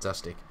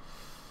 Fantastic.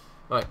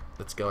 Right,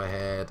 let's go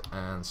ahead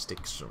and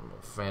stick some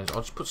more frames.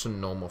 I'll just put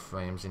some normal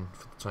frames in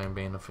for the time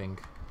being, I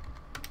think.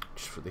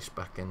 Just for this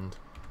back end.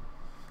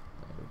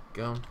 There we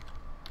go.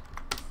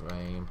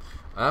 Frame.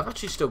 I've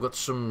actually still got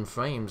some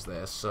frames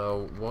there,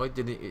 so why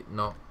did it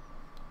not...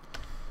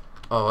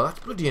 Oh, that's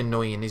bloody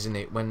annoying, isn't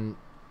it? When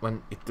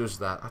it does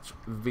that, that's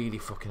really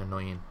fucking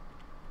annoying.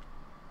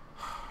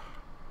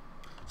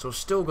 So I've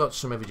still got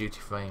some heavy duty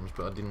frames,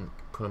 but I didn't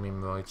put them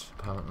in right,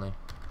 apparently.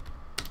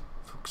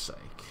 Fuck's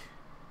sake.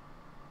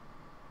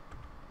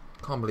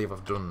 Can't believe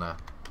I've done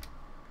that.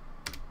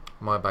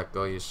 My bad,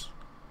 guys.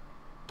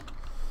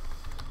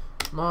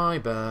 My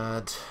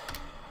bad.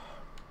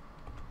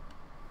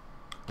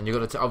 And you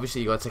got to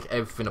obviously you got to take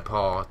everything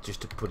apart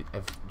just to put it,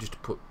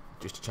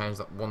 just to change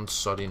that one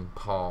sodding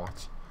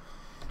part,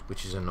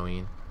 which is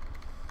annoying.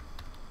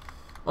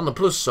 On the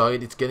plus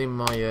side, it's getting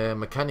my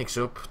mechanics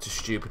up to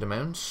stupid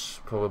amounts.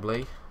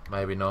 Probably,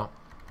 maybe not.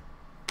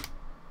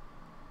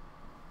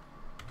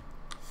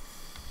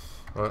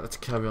 Alright, let's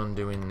carry on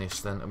doing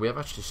this then. We have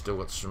actually still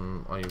got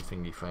some iron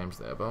thingy frames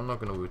there, but I'm not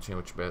going to worry too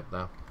much about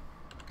that.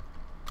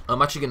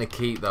 I'm actually going to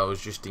keep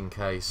those just in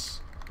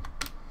case.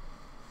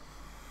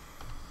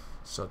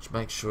 So to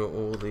make sure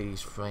all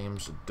these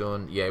frames are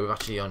done. Yeah, we've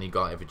actually only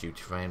got heavy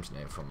duty frames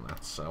now from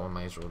that, so I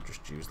may as well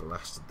just use the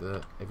last of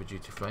the heavy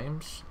duty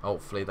frames.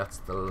 Hopefully that's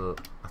all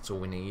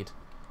we need.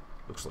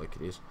 Looks like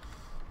it is.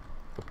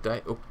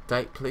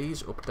 Update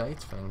please, update,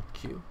 thank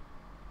you.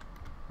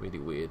 Really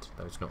weird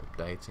that it's not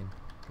updating.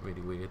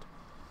 Really weird.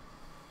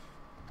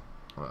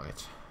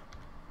 Right.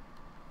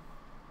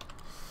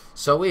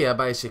 So yeah,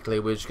 basically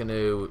we're just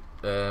gonna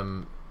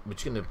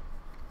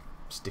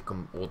stick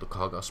on all the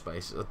cargo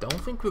spaces. I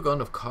don't think we've got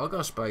enough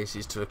cargo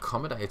spaces to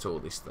accommodate all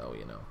this though,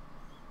 you know.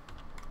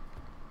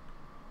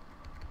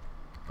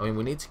 I mean,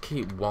 we need to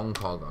keep one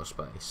cargo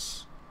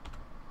space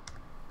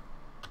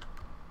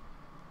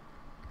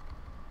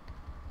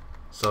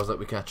so that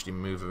we can actually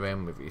move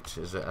around with it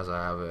as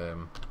our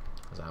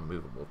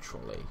movable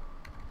trolley.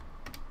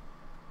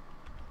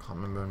 Can't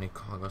remember how many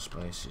cargo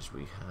spaces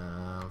we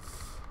have.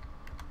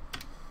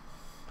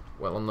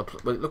 Well,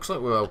 well, it looks like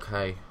we're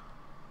okay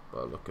by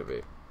the look of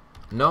it.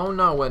 No,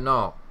 we're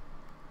not.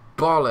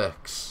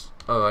 Bollocks.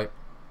 Alright.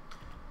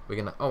 We're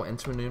gonna... Oh,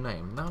 enter a new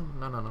name. No.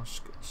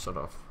 Sort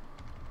of.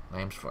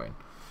 Name's fine.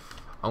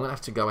 I'm gonna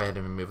have to go ahead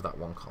and remove that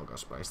one cargo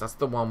space. That's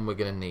the one we're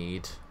gonna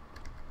need.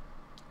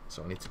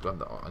 So I need to grab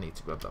that. I need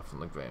to grab that from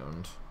the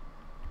ground.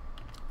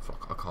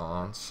 Fuck, I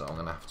can't. So I'm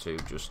gonna have to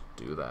just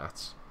do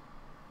that.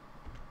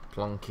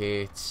 Plonk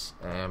it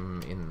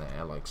in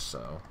there like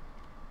so.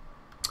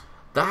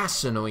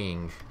 That's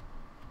annoying.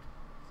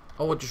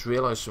 Oh, I just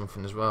realised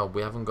something as well.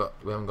 We haven't got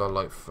a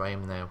light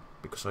frame now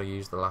because I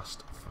used the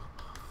last. Oh,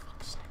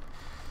 fuck's sake.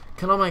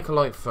 Can I make a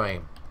light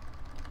frame?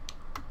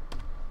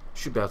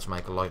 Should be able to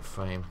make a light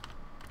frame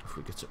if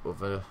we get to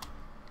other.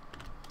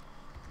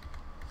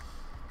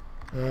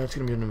 It's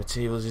gonna be under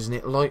materials, isn't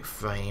it? Light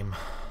frame.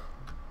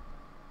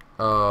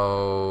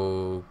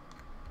 Okay.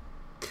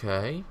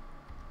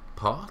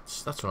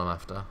 Parts. That's what I'm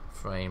after.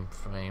 Frame.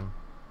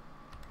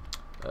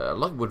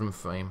 Light wooden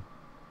frame.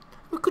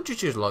 We could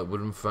just use light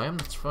wooden frame,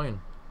 that's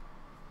fine.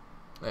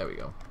 There we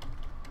go.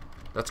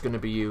 That's going to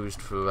be used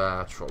for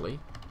our trolley.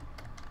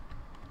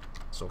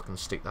 So I can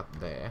stick that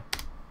there.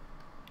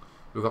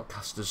 We've got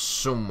casters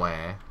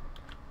somewhere.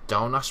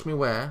 Don't ask me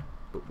where,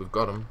 but we've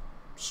got them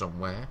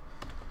somewhere.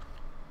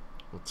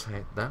 We'll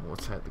take that, we'll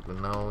take the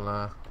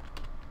granola.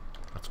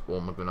 That's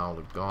all my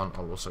granola gone.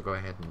 I'll also go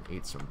ahead and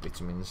eat some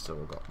vitamins so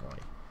I've got my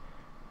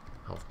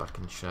health back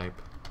in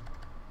shape.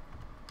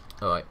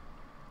 Alright.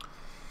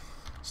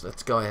 So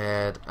let's go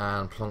ahead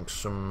and plonk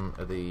some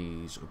of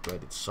these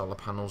upgraded solar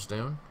panels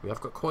down. We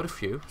have got quite a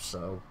few,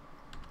 so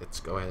let's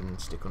go ahead and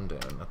stick them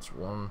down. That's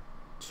 1,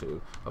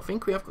 2. I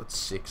think we have got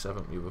 6,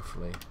 haven't we,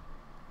 roughly?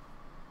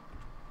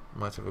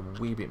 Might have a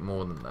wee bit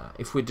more than that.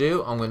 If we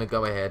do, I'm going to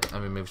go ahead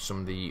and remove some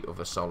of the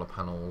other solar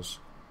panels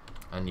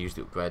and use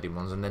the upgraded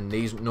ones. And then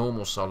these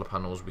normal solar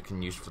panels we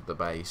can use for the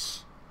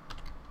base.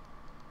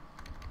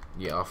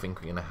 Yeah, I think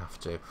we're going to have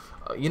to.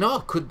 You know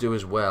what I could do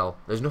as well?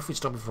 There's nothing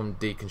stopping from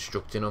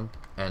deconstructing them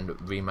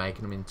and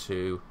remaking them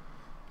into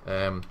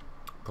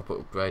proper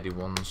upgraded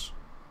ones.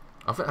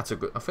 I think that's a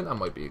good. I think that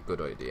might be a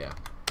good idea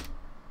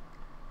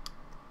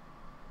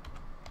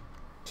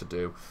to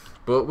do.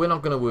 But we're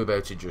not going to worry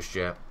about it just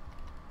yet.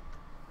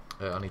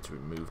 I need to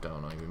remove,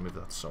 don't I? Remove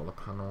that solar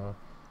panel.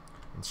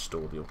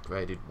 Install the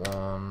upgraded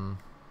one.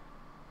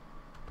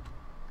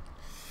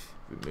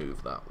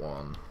 Remove that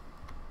one.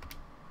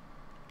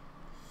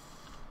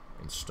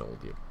 Install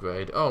the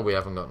upgrade. Oh, we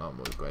haven't got no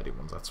more upgraded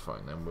ones. That's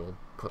fine. Then we'll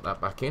put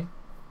that back in.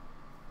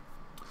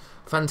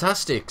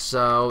 Fantastic.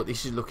 So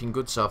this is looking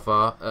good so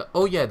far.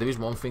 Oh yeah, there is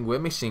one thing we're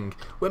missing.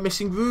 We're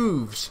missing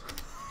roofs.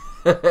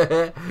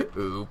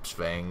 Oops,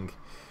 Feng.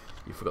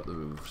 You forgot the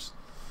roofs.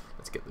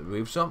 Let's get the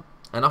roofs on.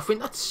 And I think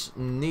that's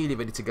nearly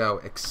ready to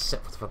go,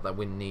 except for the fact that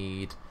we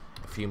need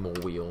a few more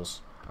wheels.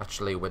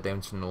 Actually, we're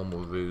down to normal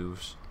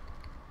roofs.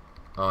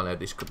 Oh no,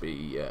 this could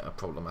be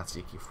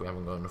problematic if we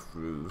haven't got enough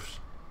roofs.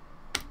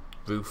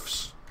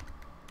 Roofs,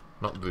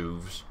 not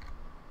roofs.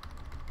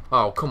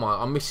 Oh come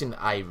on, I'm missing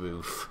a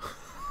roof.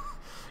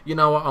 You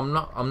know what? I'm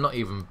not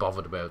even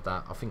bothered about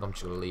that. I think I'm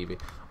just gonna leave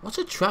it. What's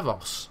a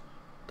Travos?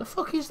 The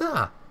fuck is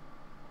that?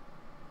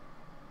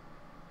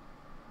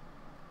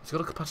 It's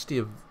got a capacity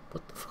of.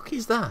 What the fuck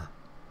is that?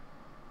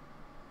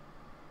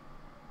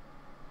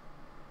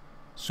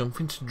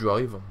 Something to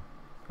drive them.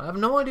 I have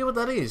no idea what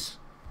that is.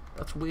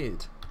 That's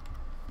weird.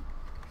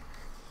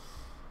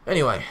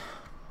 Anyway.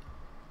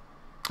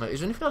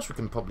 Is there anything else we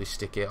can probably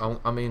stick here?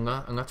 I mean,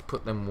 I'm going to have to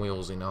put them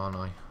wheels in, aren't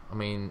I? I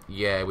mean,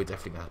 yeah, we're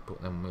definitely going to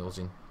put them wheels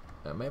in.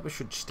 Maybe I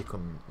should stick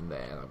them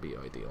there. That'd be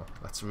ideal.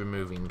 That's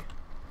removing.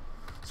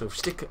 So if we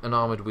stick an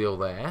armoured wheel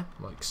there,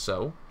 like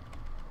so,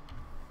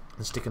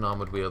 and stick an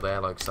armoured wheel there,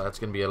 like so, that's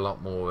going to be a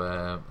lot more.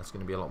 That's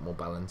going to be a lot more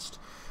balanced.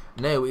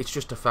 No, it's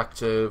just a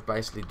factor of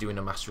basically doing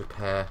a mass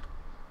repair.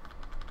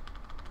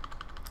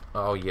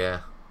 Oh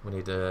yeah, we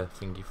need a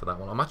thingy for that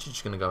one. I'm actually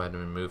just going to go ahead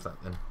and remove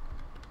that then.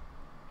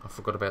 I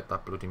forgot about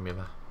that bloody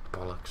mirror.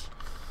 Bollocks.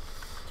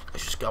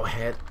 Let's just go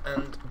ahead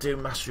and do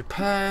mass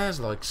repairs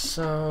like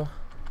so.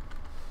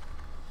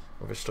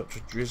 With a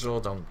structured drizzle,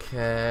 don't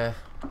care.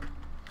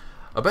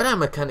 I bet our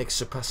mechanics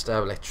surpassed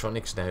our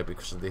electronics now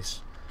because of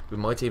this. We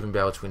might even be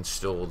able to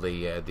install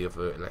the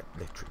other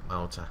electric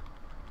motor.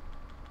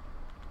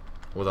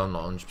 Although I'm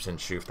not 100%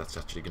 sure if that's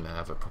actually going to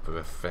have a proper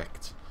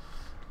effect.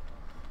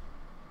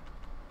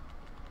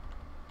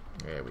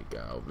 There we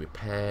go.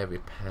 Repair,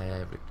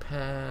 repair,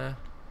 repair.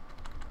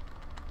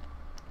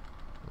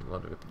 A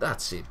lot of it.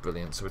 That's it.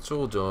 Brilliant. So it's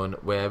all done.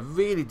 We're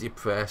really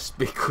depressed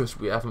because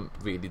we haven't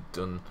really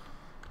done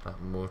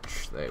that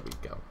much. There we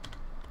go.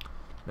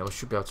 Now we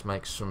should be able to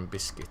make some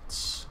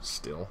biscuits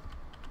still.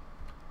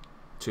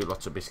 2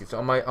 lots of biscuits.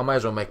 I might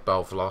as well make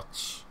both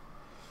lots.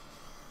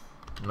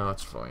 No,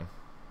 it's fine.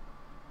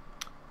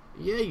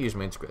 Yeah, use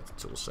my integrated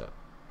tool set.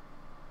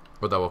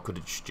 Although I could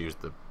have just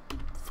used the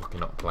fucking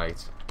hot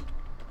plate,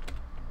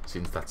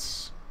 since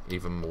that's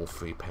even more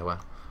free power.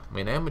 I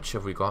mean, how much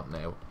have we got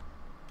now?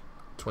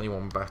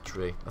 21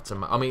 battery. That's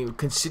I mean,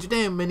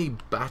 considering how many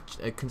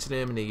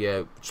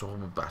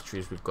sort of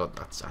batteries we've got,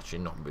 that's actually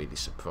not really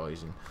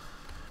surprising.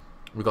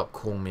 We've got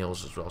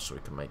cornmeals as well, so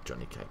we can make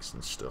Johnny cakes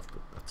and stuff,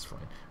 but that's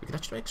fine. We can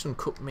actually make some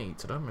cooked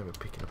meat. I don't remember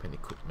picking up any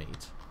cooked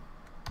meat.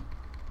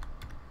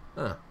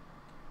 Huh.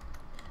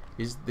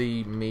 Is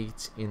the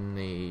meat in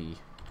the...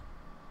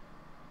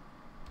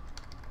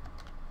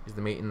 Is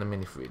the meat in the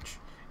mini fridge?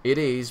 It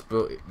is,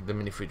 but the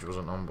mini fridge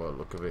wasn't on by the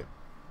look of it.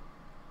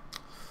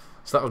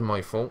 So that was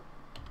my fault.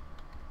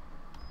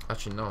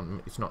 Actually,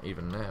 no, it's not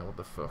even there. What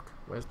the fuck?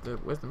 Where's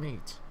the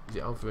meat? Is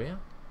it over here?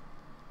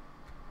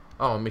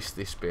 Oh, I missed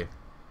this bit.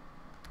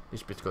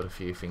 This bit's got a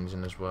few things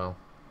in as well.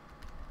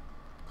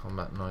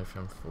 Combat knife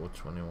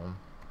M421.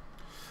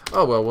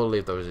 Oh well, we'll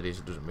leave those as it is.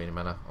 It doesn't really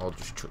matter. I'll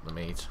just chuck the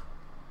meat.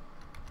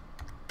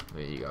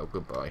 There you go.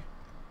 Goodbye.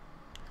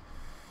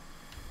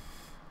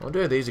 I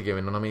wonder how these are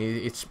going on. I mean,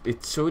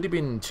 it's already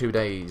been 2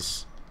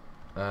 days.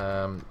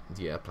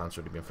 Yeah, plants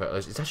already been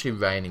fertilized. It's actually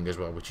raining as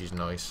well, which is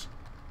nice.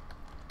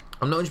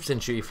 I'm not 100%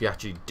 sure if you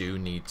actually do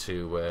need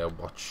to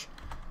watch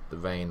the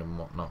rain and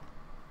whatnot.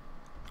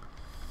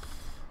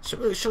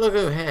 So, shall I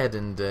go ahead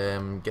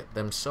and get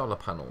them solar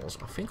panels?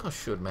 I think I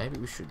should. Maybe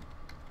we should.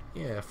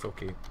 Yeah,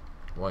 fuck it.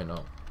 Why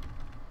not?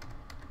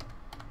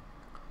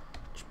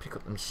 Just pick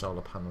up them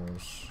solar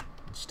panels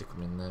and stick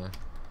them in there.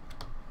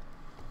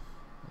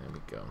 There we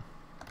go.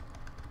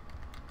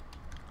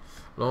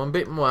 Well, I'm a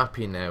bit more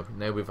happy now.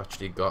 Now we've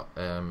actually got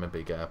a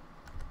bigger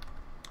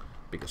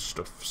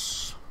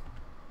stuffs.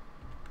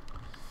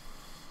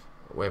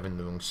 We're in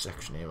the wrong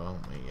section here,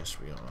 aren't we? Yes,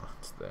 we are.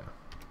 It's there.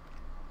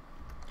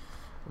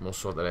 And we'll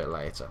sort that out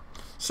later.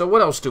 So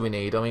what else do we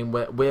need? I mean,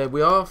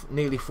 we are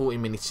nearly 40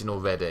 minutes in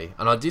already,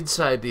 and I did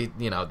say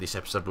this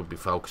episode would be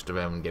focused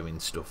around getting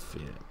stuff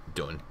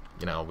done,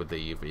 with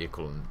the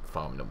vehicle and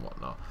farming and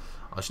whatnot.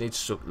 I just need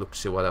to look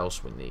see what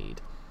else we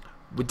need.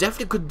 We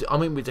definitely could. I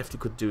mean, we definitely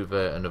could do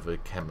another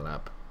chem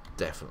lab,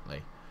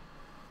 definitely.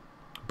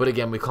 But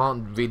again, we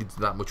can't really do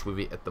that much with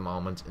it at the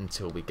moment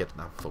until we get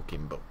that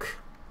fucking book.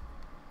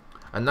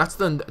 And that's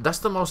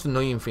the most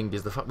annoying thing,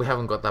 is the fact we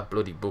haven't got that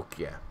bloody book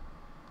yet.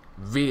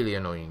 Really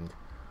annoying.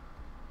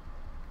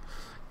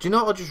 Do you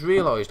know what I just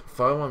realised?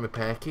 Firearm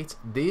repair kit.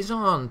 These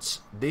aren't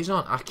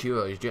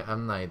Accuros yet,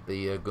 haven't they?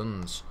 The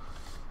guns.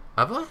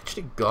 Have I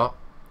actually got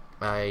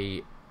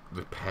a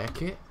repair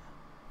kit?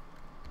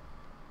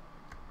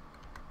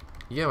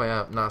 Yeah, I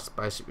have. No, it's a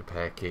basic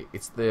repair kit.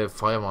 It's the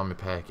firearm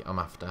repair kit I'm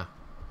after.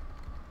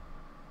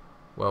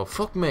 Well,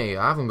 fuck me.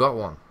 I haven't got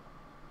one.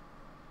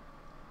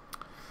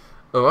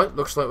 Alright,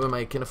 looks like we're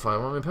making a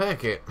firearm repair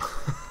kit.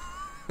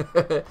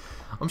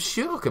 I'm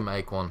sure I can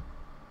make one.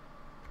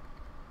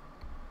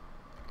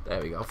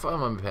 There we go,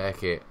 firearm repair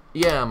kit.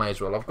 Yeah, I may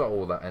as well. I've got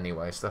all that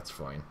anyway, so that's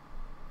fine.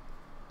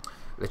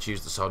 Let's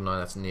use the solid 9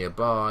 that's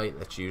nearby.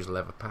 Let's use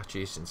leather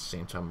patches since it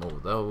seems to have more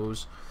of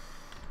those.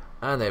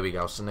 And there we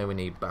go. So now we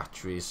need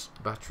batteries.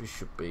 Batteries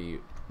should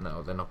be...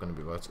 No, they're not going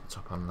to be right at the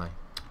top, aren't they?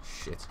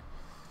 Shit.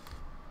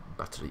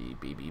 Battery.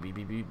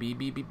 Battery.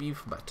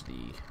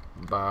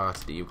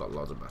 You've got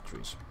lots of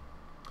batteries.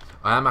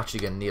 I am actually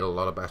going to need a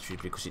lot of batteries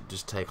because it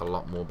does take a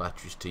lot more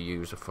batteries to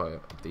use the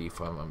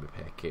firearm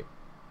repair kit.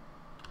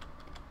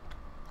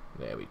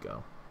 There we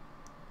go.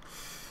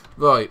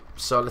 Right,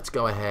 so let's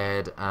go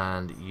ahead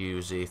and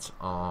use it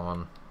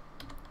on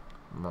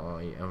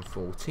my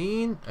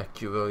M14.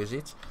 Accurize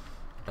it.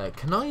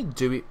 Can I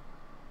do it?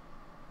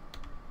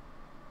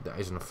 That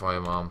isn't a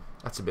firearm.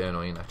 That's a bit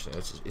annoying, actually.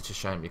 It's a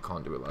shame you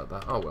can't do it like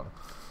that. Oh well.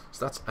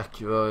 So that's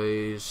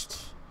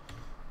accurized.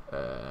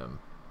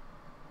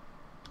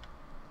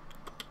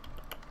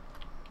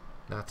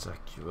 That's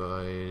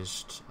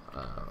accurized.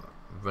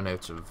 Run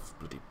out of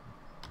bloody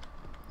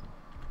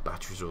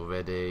batteries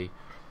already.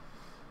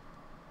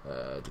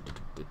 I'm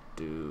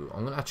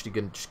gonna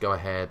just go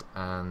ahead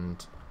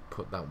and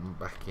put that one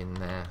back in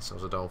there, so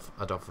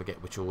I don't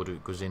forget which order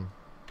it goes in.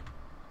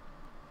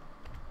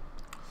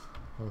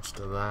 Most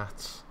of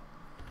that,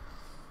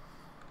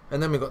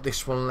 and then we've got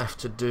this one left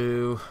to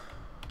do.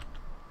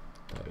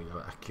 There we go.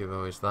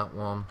 Accurize that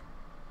one.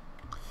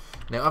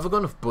 Now, have I got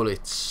enough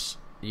bullets?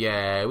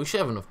 Yeah, we should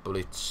have enough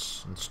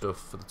bullets and stuff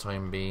for the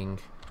time being.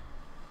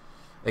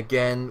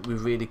 Again, we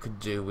really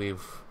could do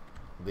with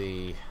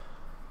the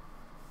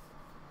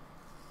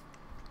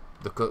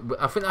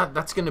I think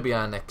that's going to be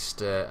our next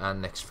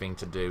thing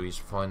to do, is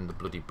find the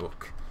bloody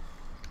book,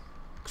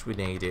 because we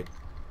need it.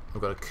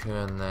 We've got a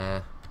kern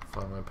there,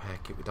 fireman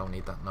packet, we don't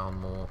need that no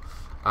more.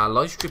 Our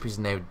light strip is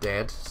now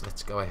dead, so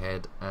let's go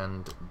ahead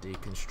and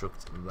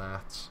deconstruct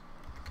that.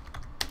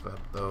 Grab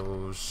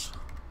those,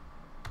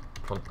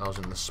 plunk those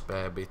in the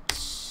spare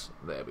bits.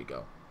 There we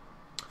go.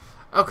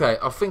 Okay,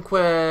 I think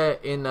we're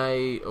in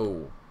a...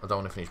 Oh, I don't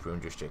want to finish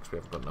brewing just yet because we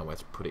haven't got nowhere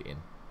to put it in.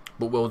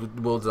 But we'll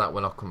do that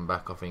when I come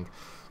back, I think.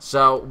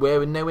 So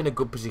we're now in a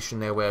good position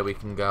now where we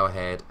can go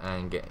ahead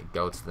and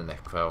go to the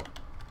necropolis.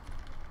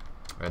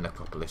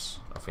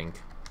 I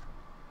think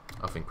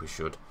we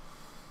should.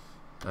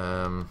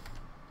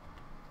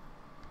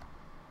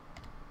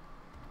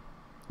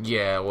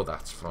 Yeah, well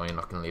that's fine.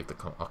 I can leave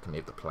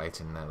the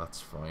plate in there.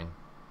 That's fine.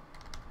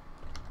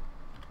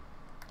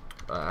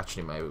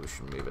 Actually, maybe we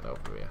should move it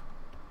over here,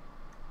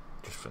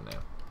 just for now.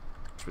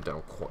 Because we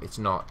don't quite. It's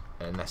not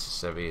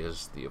necessary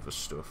as the other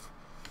stuff.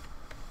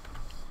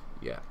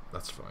 Yeah,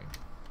 that's fine.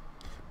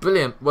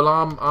 Brilliant. Well,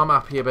 I'm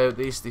happy about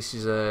this. This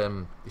is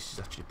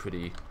actually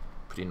pretty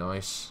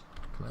nice.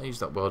 Can I use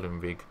that welding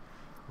rig?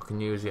 I can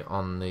use it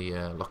on the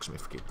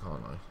locksmith kit,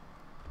 can't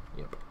I?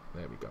 Yep.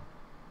 There we go.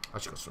 I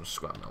actually got some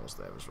scrap metals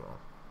there as well.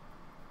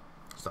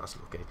 So that's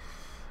lucky.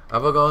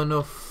 Have I got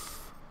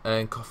enough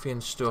coffee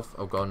and stuff?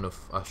 I've got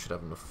enough. I should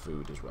have enough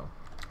food as well.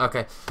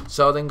 Okay.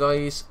 So then,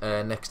 guys,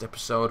 next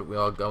episode we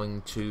are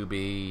going to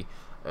be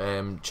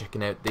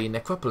checking out the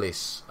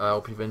necropolis. I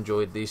hope you've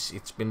enjoyed this.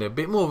 It's been a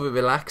bit more of a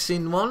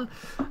relaxing one,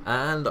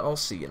 and I'll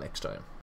see you next time.